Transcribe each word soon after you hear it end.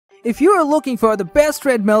If you are looking for the best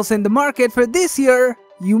treadmills in the market for this year,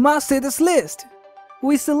 you must see this list.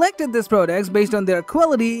 We selected these products based on their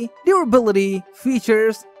quality, durability,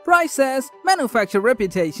 features, prices, manufacturer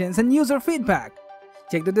reputations, and user feedback.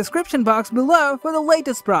 Check the description box below for the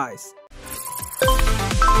latest price.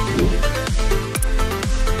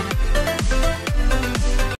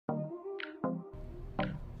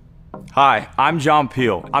 Hi, I'm John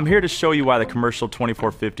Peel. I'm here to show you why the Commercial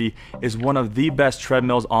 2450 is one of the best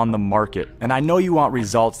treadmills on the market. And I know you want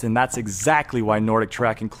results, and that's exactly why Nordic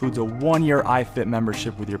Track includes a 1-year iFit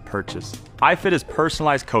membership with your purchase. iFit is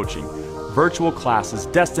personalized coaching, virtual classes,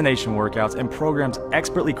 destination workouts, and programs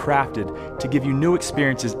expertly crafted to give you new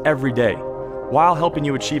experiences every day, while helping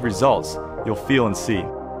you achieve results you'll feel and see.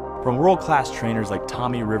 From world-class trainers like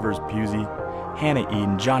Tommy Rivers Busey, Hannah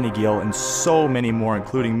Eden, Johnny Gill, and so many more,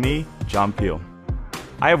 including me, John Peel.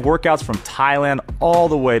 I have workouts from Thailand all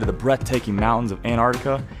the way to the breathtaking mountains of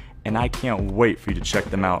Antarctica, and I can't wait for you to check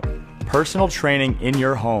them out. Personal training in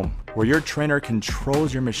your home, where your trainer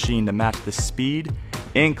controls your machine to match the speed,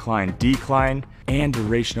 incline, decline, and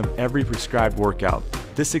duration of every prescribed workout.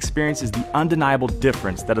 This experience is the undeniable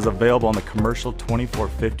difference that is available on the Commercial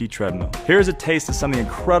 2450 treadmill. Here's a taste of some of the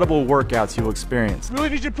incredible workouts you'll experience. Really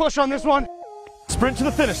need you to push on this one. Sprint to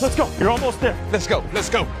the finish. Let's go. You're almost there. Let's go. Let's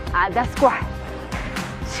go. That's squat.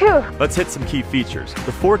 2. Let's hit some key features.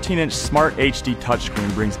 The 14-inch Smart HD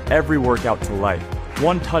touchscreen brings every workout to life.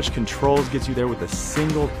 One touch controls gets you there with a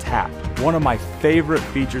single tap. One of my favorite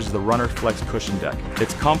features is the Runner Flex cushion deck.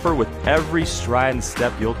 It's comfort with every stride and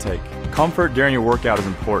step you'll take. Comfort during your workout is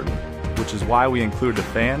important, which is why we included a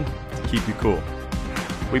fan to keep you cool.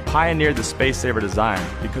 We pioneered the Space Saver design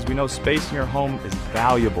because we know space in your home is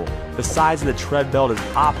valuable. The size of the tread belt is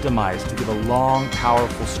optimized to give a long,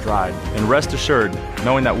 powerful stride. And rest assured,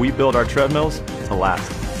 knowing that we build our treadmills to last.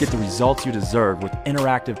 Get the results you deserve with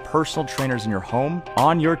interactive personal trainers in your home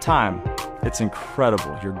on your time. It's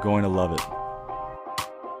incredible. You're going to love it.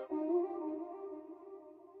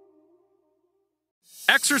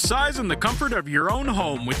 Exercise in the comfort of your own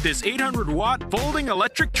home with this 800-watt folding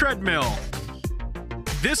electric treadmill.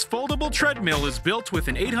 This foldable treadmill is built with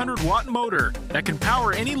an 800-watt motor that can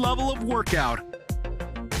power any level of workout.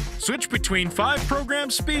 Switch between 5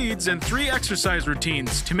 program speeds and 3 exercise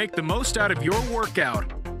routines to make the most out of your workout.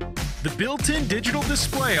 The built-in digital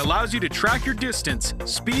display allows you to track your distance,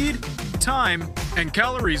 speed, time, and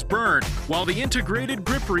calories burned, while the integrated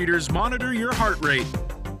grip readers monitor your heart rate.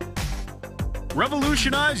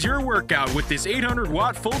 Revolutionize your workout with this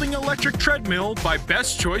 800-watt folding electric treadmill by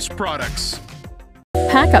Best Choice Products.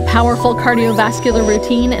 Pack a powerful cardiovascular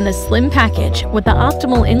routine in a slim package with the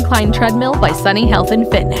Optimal Incline Treadmill by Sunny Health and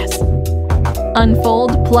Fitness.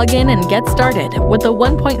 Unfold, plug in, and get started with the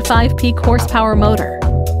 1.5 peak horsepower motor.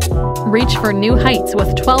 Reach for new heights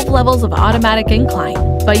with 12 levels of automatic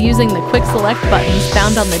incline by using the quick select buttons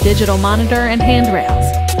found on the digital monitor and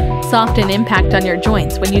handrails. Soften impact on your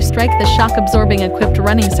joints when you strike the shock-absorbing equipped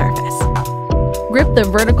running surface. Grip the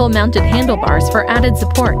vertical mounted handlebars for added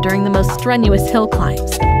support during the most strenuous hill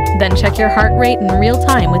climbs. Then check your heart rate in real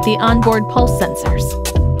time with the onboard pulse sensors.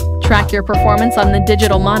 Track your performance on the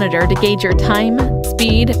digital monitor to gauge your time,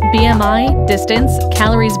 speed, BMI, distance,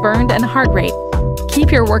 calories burned, and heart rate.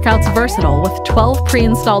 Keep your workouts versatile with 12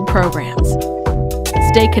 pre-installed programs.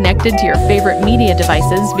 Stay connected to your favorite media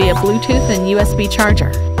devices via Bluetooth and USB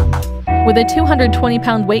charger. With a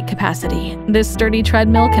 220-pound weight capacity, this sturdy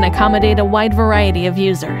treadmill can accommodate a wide variety of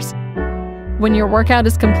users. When your workout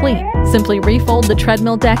is complete, simply refold the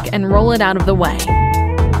treadmill deck and roll it out of the way.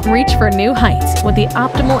 Reach for new heights with the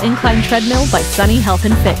Optimal Incline Treadmill by Sunny Health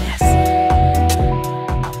and Fitness.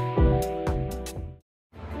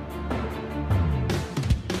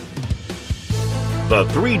 The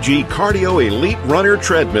 3G Cardio Elite Runner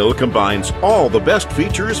Treadmill combines all the best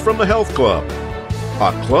features from the Health Club.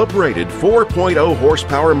 A club-rated 4.0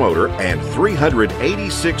 horsepower motor and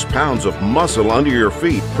 386 pounds of muscle under your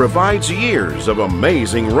feet provides years of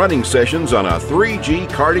amazing running sessions on a 3G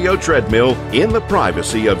cardio treadmill in the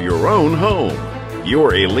privacy of your own home.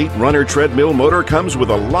 Your Elite Runner Treadmill motor comes with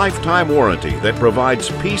a lifetime warranty that provides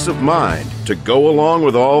peace of mind to go along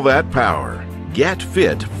with all that power. Get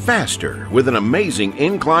fit faster with an amazing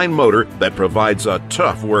incline motor that provides a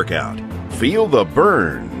tough workout. Feel the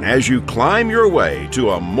burn as you climb your way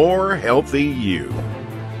to a more healthy you.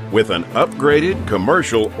 With an upgraded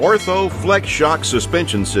commercial Ortho Flex Shock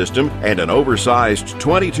suspension system and an oversized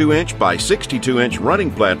 22-inch by 62-inch running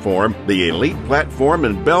platform, the Elite platform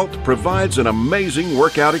and belt provides an amazing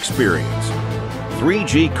workout experience.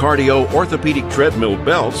 3G Cardio orthopedic treadmill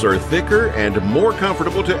belts are thicker and more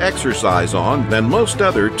comfortable to exercise on than most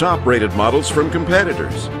other top-rated models from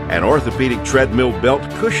competitors. An orthopedic treadmill belt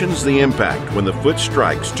cushions the impact when the foot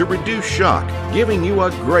strikes to reduce shock, giving you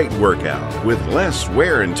a great workout with less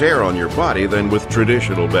wear and tear on your body than with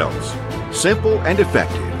traditional belts. Simple and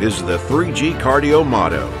effective is the 3G Cardio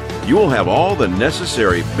motto. You will have all the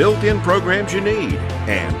necessary built-in programs you need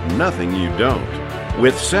and nothing you don't.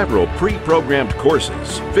 With several pre-programmed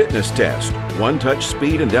courses, fitness tests, one-touch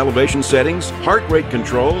speed and elevation settings, heart rate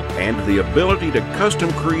control, and the ability to custom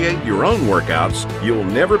create your own workouts, you'll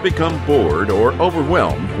never become bored or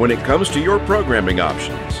overwhelmed when it comes to your programming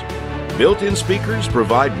options. Built-in speakers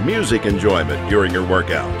provide music enjoyment during your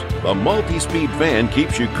workout. The multi-speed fan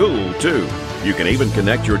keeps you cool too. You can even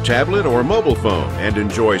connect your tablet or mobile phone and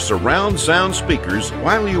enjoy surround sound speakers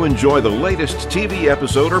while you enjoy the latest TV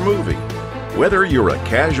episode or movie. Whether you're a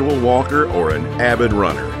casual walker or an avid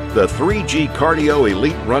runner, the 3G Cardio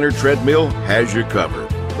Elite Runner Treadmill has you covered.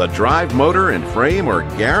 The drive motor and frame are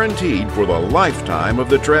guaranteed for the lifetime of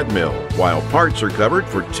the treadmill, while parts are covered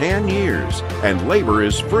for 10 years and labor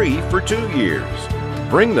is free for 2 years.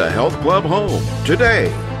 Bring the health club home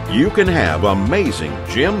today. You can have amazing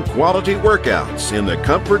gym quality workouts in the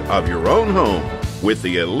comfort of your own home with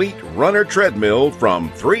the Elite Runner Treadmill from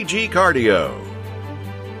 3G Cardio.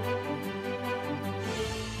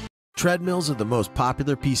 Treadmills are the most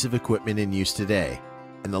popular piece of equipment in use today,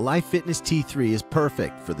 and the Life Fitness T3 is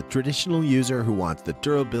perfect for the traditional user who wants the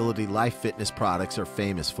durability Life Fitness products are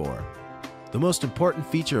famous for. The most important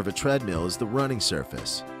feature of a treadmill is the running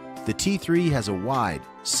surface. The T3 has a wide,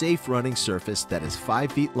 safe running surface that is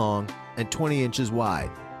 5 feet long and 20 inches wide.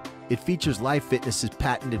 It features Life Fitness's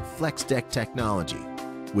patented Flex Deck technology,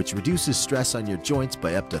 which reduces stress on your joints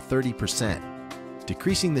by up to 30%,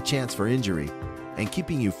 decreasing the chance for injury and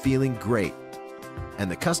keeping you feeling great.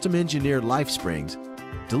 And the custom-engineered Life Springs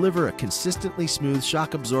deliver a consistently smooth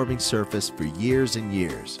shock-absorbing surface for years and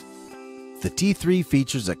years. The T3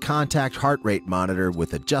 features a contact heart rate monitor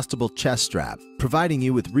with adjustable chest strap, providing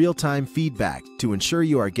you with real-time feedback to ensure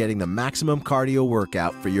you are getting the maximum cardio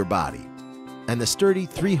workout for your body. And the sturdy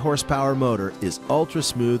 3-horsepower motor is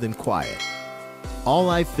ultra-smooth and quiet. All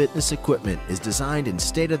Life Fitness equipment is designed in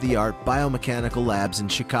state-of-the-art biomechanical labs in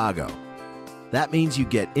Chicago. That means you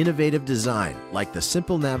get innovative design like the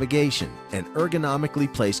simple navigation and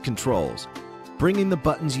ergonomically placed controls, bringing the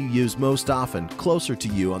buttons you use most often closer to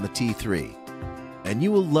you on the T3. And you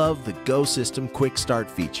will love the Go System Quick Start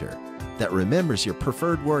feature that remembers your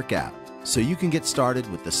preferred workout so you can get started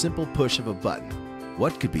with the simple push of a button.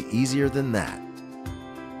 What could be easier than that?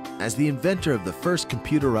 As the inventor of the first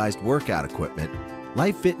computerized workout equipment,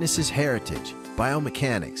 Life Fitness's heritage,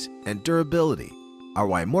 biomechanics, and durability are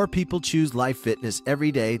why more people choose Life Fitness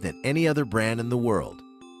every day than any other brand in the world.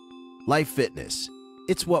 Life Fitness,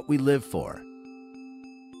 it's what we live for.